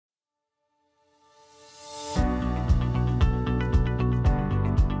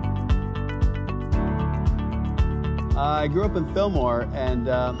I grew up in Fillmore, and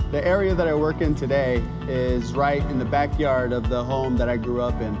the area that I work in today is right in the backyard of the home that I grew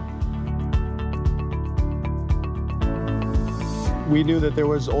up in. We knew that there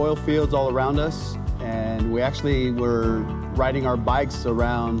was oil fields all around us, and we actually were riding our bikes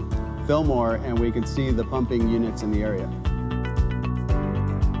around Fillmore, and we could see the pumping units in the area.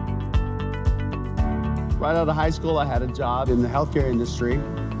 Right out of high school, I had a job in the healthcare industry.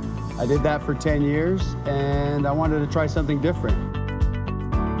 I did that for 10 years, and I wanted to try something different.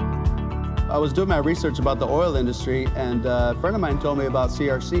 I was doing my research about the oil industry, and a friend of mine told me about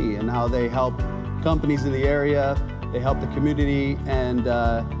CRC and how they help companies in the area, they help the community, and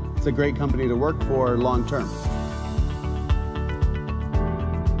it's a great company to work for long term.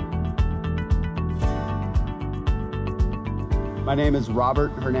 My name is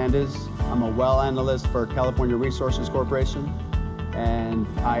Robert Hernandez. I'm a well analyst for California Resources Corporation, and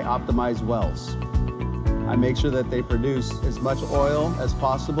I optimize wells. I make sure that they produce as much oil as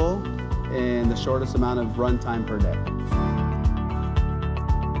possible in the shortest amount of runtime per day.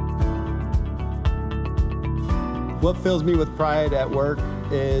 What fills me with pride at work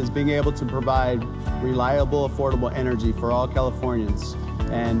is being able to provide reliable, affordable energy for all Californians.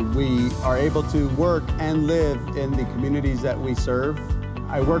 And we are able to work and live in the communities that we serve.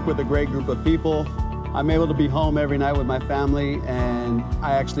 I work with a great group of people. I'm able to be home every night with my family, and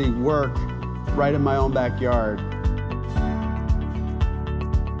I actually work right in my own backyard.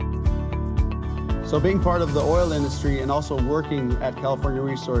 So being part of the oil industry and also working at California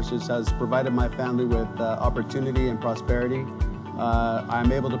Resources has provided my family with opportunity and prosperity.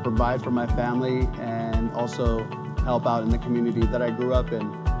 I'm able to provide for my family and also help out in the community that I grew up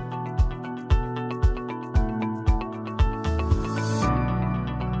in.